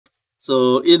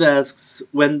So it asks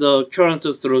when the current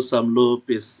through some loop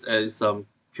is some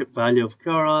value of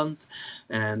current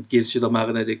and gives you the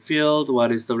magnetic field.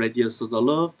 What is the radius of the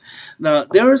loop? Now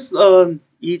there's an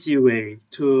easy way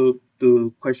to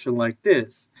do question like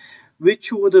this,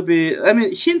 which would be, I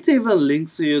mean, hint even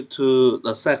links you to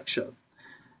the section.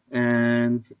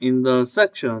 And in the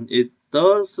section, it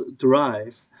does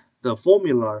derive the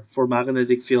formula for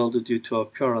magnetic field due to a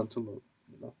current loop.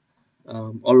 You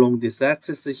know, along this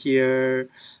axis here,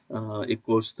 it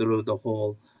goes through the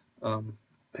whole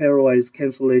pairwise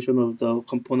cancellation of the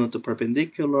component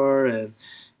perpendicular, and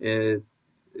it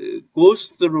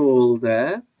goes through all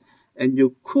that. And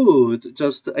you could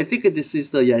just, I think this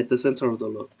is the, yeah, at the center of the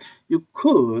loop. You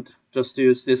could just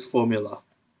use this formula.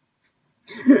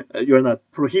 You're not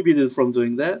prohibited from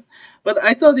doing that, but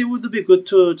I thought it would be good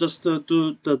to just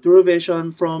do the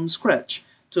derivation from scratch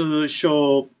to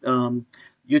show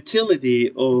utility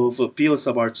of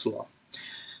Biot-Savart's law.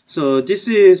 So this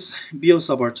is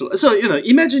Biot-Savart's law. So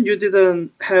imagine you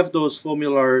didn't have those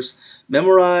formulas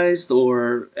memorized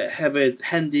or have it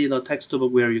handy in a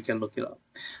textbook where you can look it up.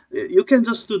 You can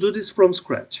just do this from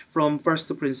scratch, from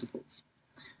first principles.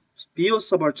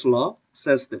 Biot-Savart's law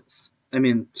says this. I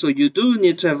mean, so you do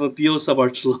need to have a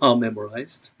Biot-Savart's law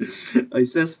memorized. It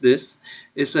says this.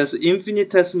 It says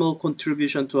infinitesimal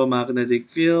contribution to a magnetic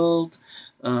field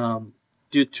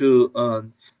due to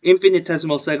an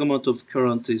infinitesimal segment of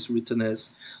current is written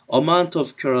as amount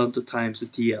of current times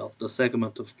dl, the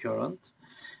segment of current.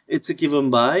 It's given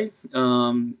by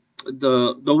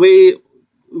the way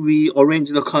we arrange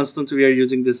the constant we are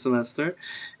using this semester.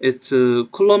 It's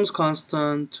Coulomb's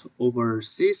constant over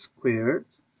c squared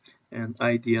and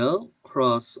ideal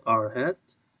cross r hat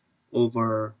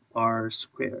over r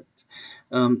squared.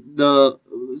 The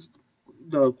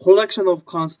collection of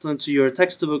constants your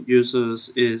textbook uses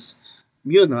is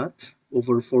mu naught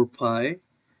over 4 pi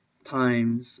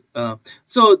times.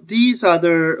 So these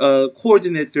other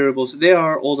coordinate variables, they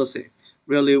are all the same.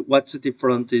 Really, what's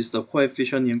different is the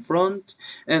coefficient in front,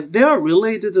 and they are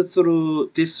related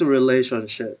through this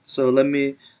relationship. So let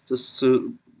me just,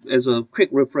 as a quick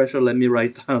refresher, let me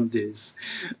write down this.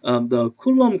 The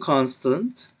Coulomb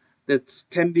constant that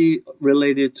can be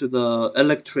related to the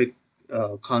electric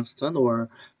constant or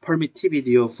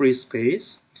permittivity of free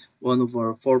space, 1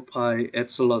 over 4 pi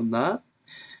epsilon naught.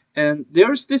 And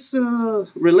there's this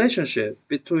relationship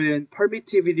between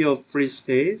permittivity of free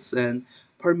space and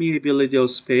permeability of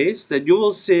space that you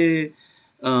will see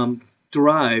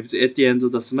derived at the end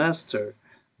of the semester,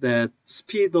 that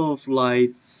speed of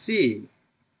light c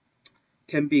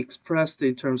can be expressed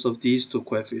in terms of these two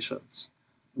coefficients,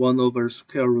 1 over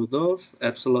square root of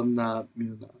epsilon naught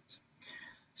mu naught.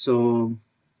 So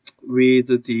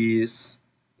with these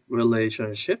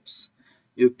relationships,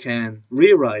 you can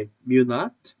rewrite mu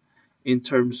naught in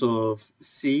terms of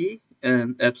c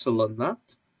and epsilon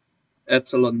naught.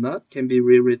 Epsilon naught can be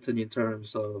rewritten in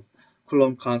terms of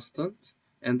Coulomb constant,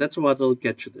 and that's what will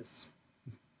get you this.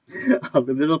 I'll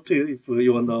leave it up to you if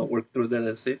you want to work through that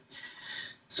essay.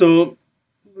 So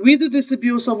with this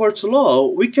Biot-Savart's law,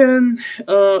 we can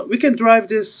drive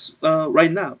this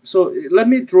right now. So let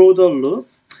me draw the loop.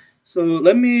 So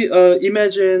let me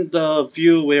imagine the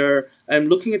view where I'm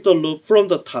looking at the loop from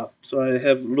the top. So I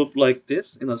have loop like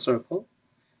this in a circle.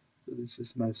 So this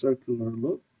is my circular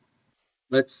loop.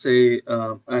 Let's say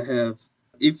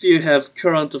if you have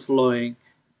current flowing,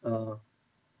 uh,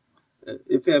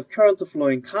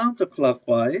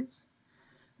 counterclockwise,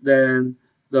 then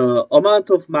the amount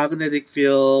of magnetic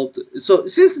field. So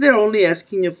since they're only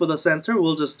asking you for the center,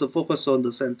 we'll just focus on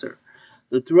the center.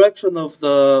 The direction of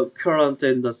the current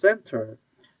in the center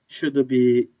should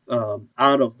be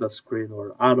out of the screen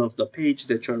or out of the page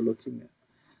that you're looking at.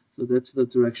 So that's the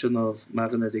direction of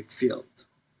magnetic field.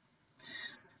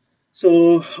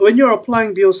 So when you're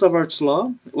applying Biot-Savart's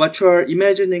law, what you're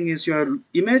imagining is you're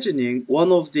imagining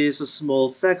one of these small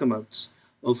segments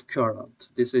of current.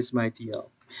 This is my DL.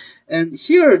 And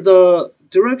here the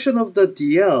direction of the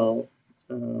DL,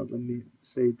 let me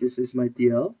say this is my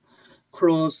DL,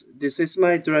 cross, this is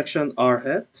my direction R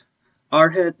hat. R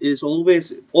hat is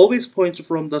always points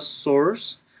from the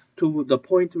source to the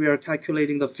point we are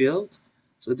calculating the field.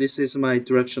 So this is my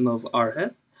direction of R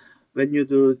hat. When you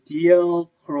do DL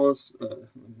cross,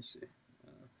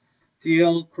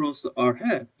 DL cross R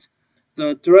hat,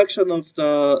 the direction of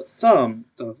the thumb,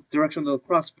 the direction of the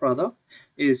cross product,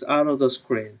 is out of the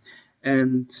screen.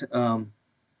 And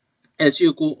as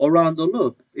you go around the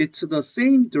loop, it's the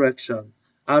same direction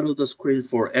out of the screen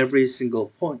for every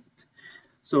single point.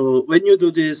 So when you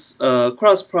do this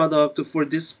cross product for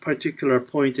this particular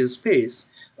point in space,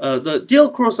 the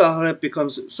DL cross R hat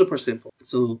becomes super simple.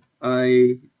 So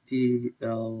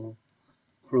IDL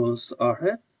cross R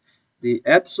hat. The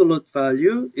absolute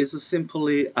value is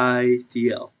simply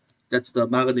IDL. That's the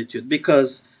magnitude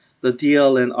because the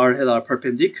DL and R hat are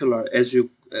perpendicular as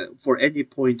you for any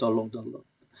point along the loop.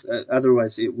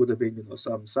 Otherwise, it would have been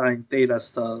some sine theta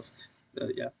stuff.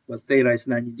 Yeah, but theta is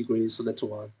 90 degrees, so that's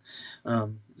one.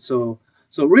 So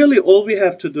really, all we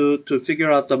have to do to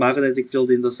figure out the magnetic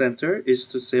field in the center is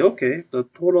to say, okay, the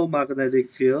total magnetic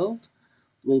field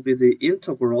will be the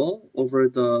integral over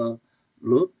the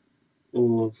loop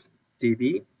of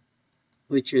dB,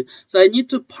 which is, so I need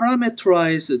to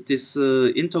parameterize this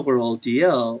integral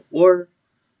dl, or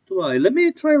do I? Let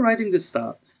me try writing this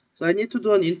down. So I need to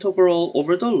do an integral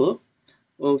over the loop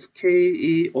of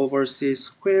ke over c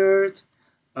squared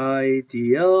I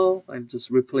dl. I'm just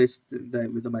replaced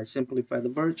that with my simplified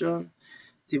version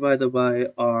divided by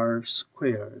r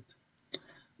squared.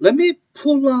 Let me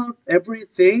pull out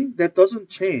everything that doesn't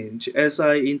change as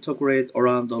I integrate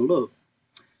around the loop.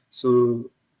 So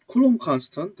Coulomb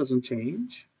constant doesn't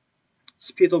change.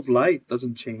 Speed of light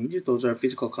doesn't change. Those are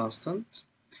physical constants.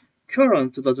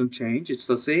 Current doesn't change. It's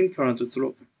the same current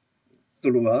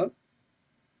throughout.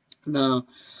 Now,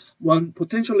 one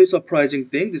potentially surprising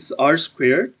thing, this r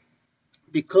squared,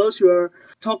 because you are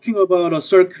talking about a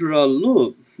circular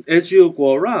loop, as you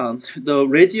go around, the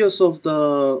radius of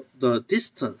the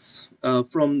distance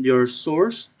from your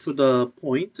source to the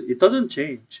point, it doesn't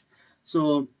change.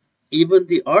 So even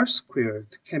the r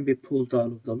squared can be pulled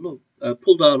out of the loop,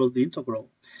 pulled out of the integral.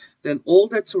 Then all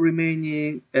that's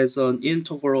remaining as an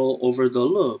integral over the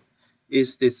loop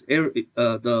is this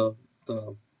the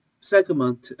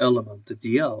segment element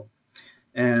dl,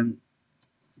 and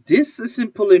this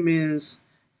simply means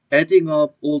adding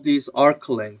up all these arc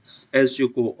lengths as you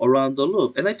go around the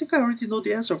loop. And I think I already know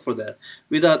the answer for that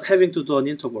without having to do an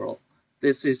integral.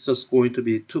 This is just going to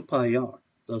be 2 pi r,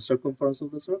 the circumference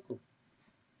of the circle.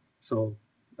 So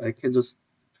I can just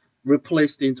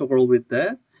replace the integral with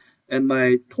that. And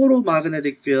my total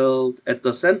magnetic field at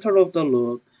the center of the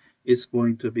loop is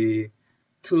going to be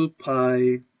 2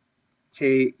 pi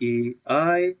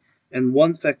KEI, and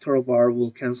one factor of r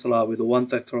will cancel out with one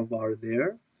factor of r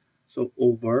there. So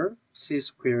over c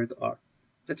squared r.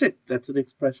 That's it. That's the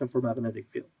expression for magnetic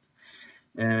field.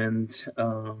 And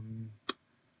I'm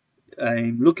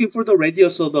looking for the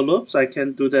radius of the loop, so I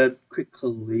can do that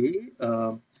quickly.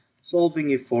 Solving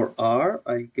it for r,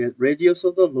 I get radius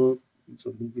of the loop,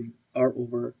 so moving r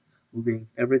over, moving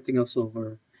everything else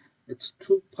over. It's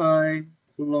 2 pi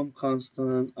Coulomb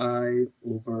constant I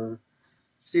over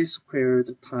c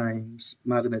squared times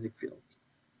magnetic field.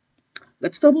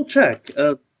 Let's double check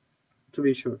to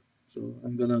be sure. So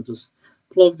I'm gonna just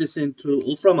plug this into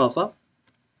Wolfram Alpha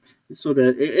so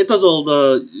that it does all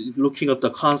the looking up the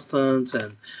constants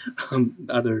and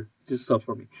other stuff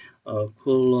for me.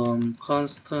 Coulomb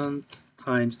constant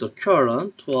times the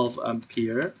current, 12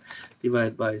 ampere,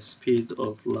 divided by speed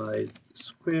of light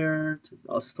squared.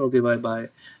 I'll still divide by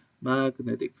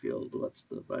magnetic field. What's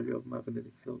the value of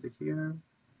magnetic field here?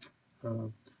 Uh,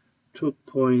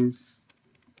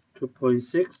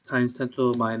 2.6 times 10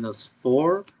 to the minus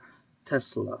 4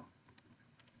 Tesla.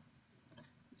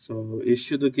 So it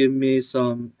should give me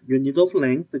some unit of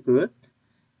length, good.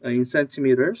 In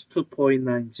centimeters,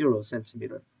 2.90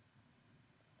 centimeter.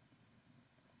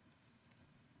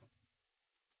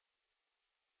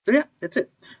 So yeah, that's it.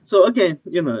 So again,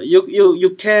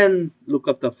 you can look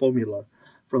up the formula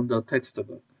from the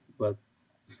textbook, but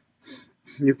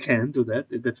you can do that.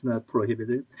 That's not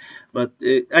prohibited. But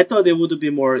I thought it would be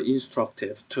more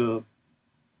instructive to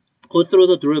go through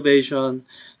the derivation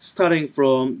starting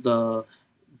from the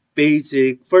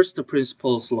basic first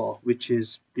principles law, which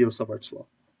is Biot-Savart's law.